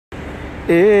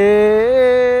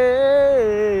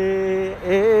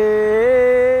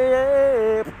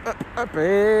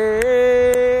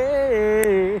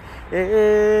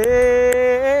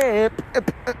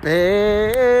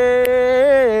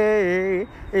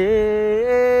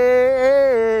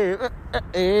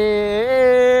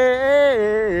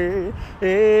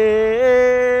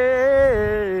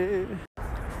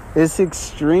It's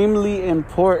extremely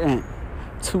important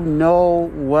to know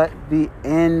what the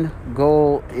end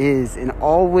goal is and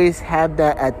always have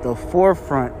that at the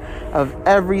forefront of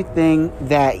everything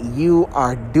that you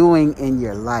are doing in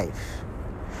your life.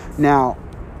 Now,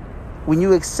 when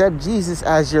you accept Jesus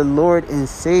as your Lord and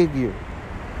Savior,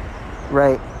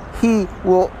 right, He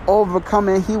will overcome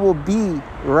and He will be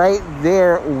right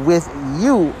there with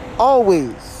you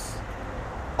always,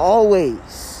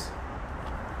 always,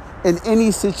 in any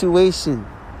situation.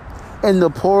 In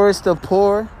the poorest of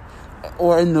poor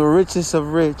or in the richest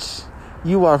of rich,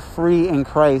 you are free in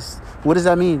Christ. What does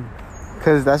that mean?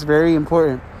 Because that's very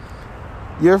important.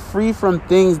 You're free from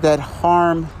things that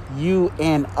harm you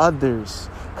and others.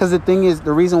 Because the thing is,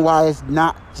 the reason why it's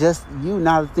not just you.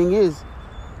 Now, the thing is,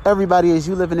 everybody is,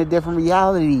 you live in a different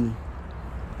reality.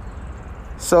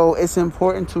 So it's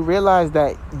important to realize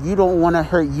that you don't want to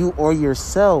hurt you or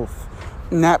yourself.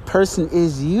 And that person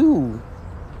is you.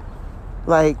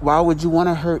 Like, why would you want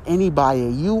to hurt anybody?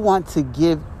 You want to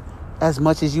give as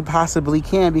much as you possibly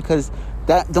can, because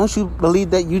that, don't you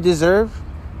believe that you deserve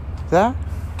that?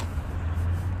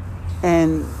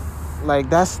 And like,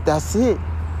 that's it.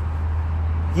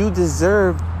 You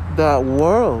deserve the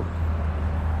world.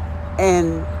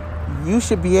 And you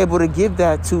should be able to give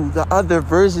that to the other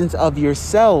versions of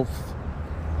yourself.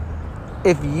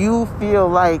 If you feel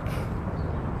like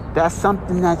that's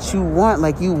something that you want,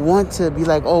 like you want to be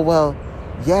like, oh, well,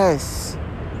 yes,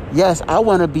 I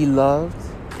want to be loved.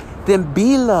 Then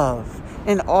be loved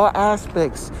in all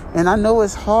aspects. And I know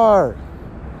it's hard.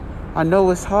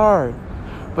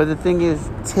 But the thing is,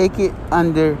 take it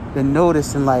under the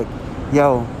notice and like,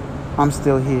 yo, I'm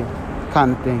still here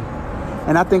kind of thing.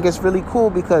 And I think it's really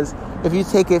cool because if you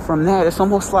take it from that, it's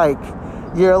almost like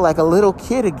you're like a little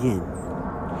kid again.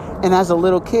 And as a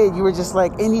little kid, you were just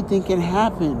like, anything can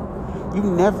happen. You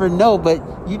never know, but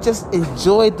you just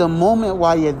enjoyed the moment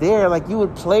while you're there. Like you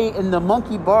would play in the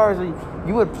monkey bars, or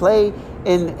you would play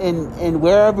in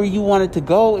wherever you wanted to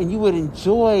go, and you would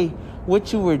enjoy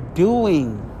what you were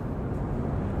doing.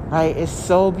 Right? It's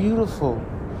so beautiful.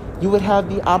 You would have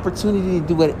the opportunity to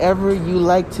do whatever you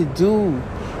like to do.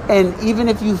 And even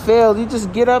if you fail, you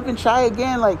just get up and try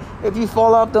again. Like if you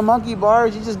fall off the monkey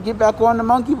bars, you just get back on the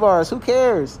monkey bars. Who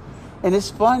cares? And it's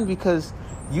fun because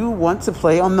you want to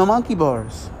play on the monkey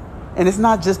bars. And it's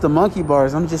not just the monkey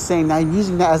bars. I'm just saying, I'm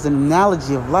using that as an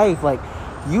analogy of life. Like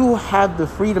you have the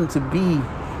freedom to be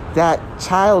that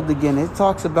child again. It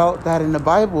talks about that in the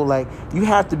Bible. Like you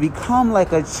have to become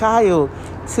like a child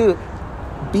to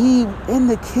be in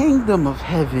the kingdom of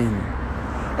heaven.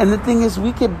 And the thing is,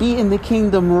 we could be in the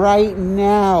kingdom right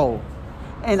now.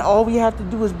 And all we have to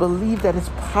do is believe that it's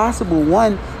possible.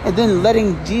 One, and then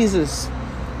letting Jesus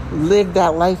live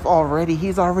that life already.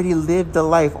 He's already lived the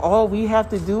life. All we have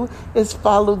to do is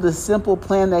follow the simple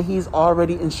plan that He's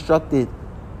already instructed.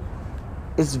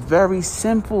 It's very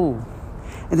simple.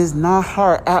 And it's not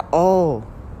hard at all.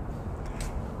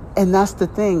 And that's the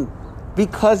thing.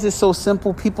 Because it's so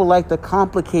simple, people like to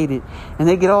complicate it. And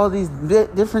they get all these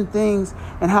different things.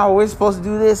 And how we're supposed to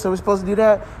do this or we're supposed to do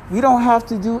that. We don't have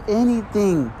to do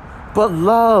anything but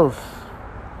love.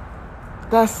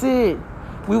 That's it.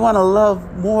 We want to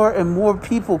love more and more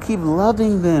people. Keep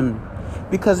loving them.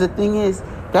 Because the thing is,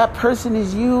 that person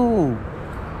is you.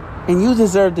 And you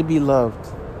deserve to be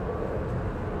loved.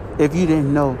 If you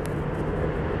didn't know,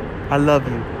 I love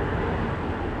you.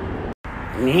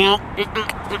 Yeah.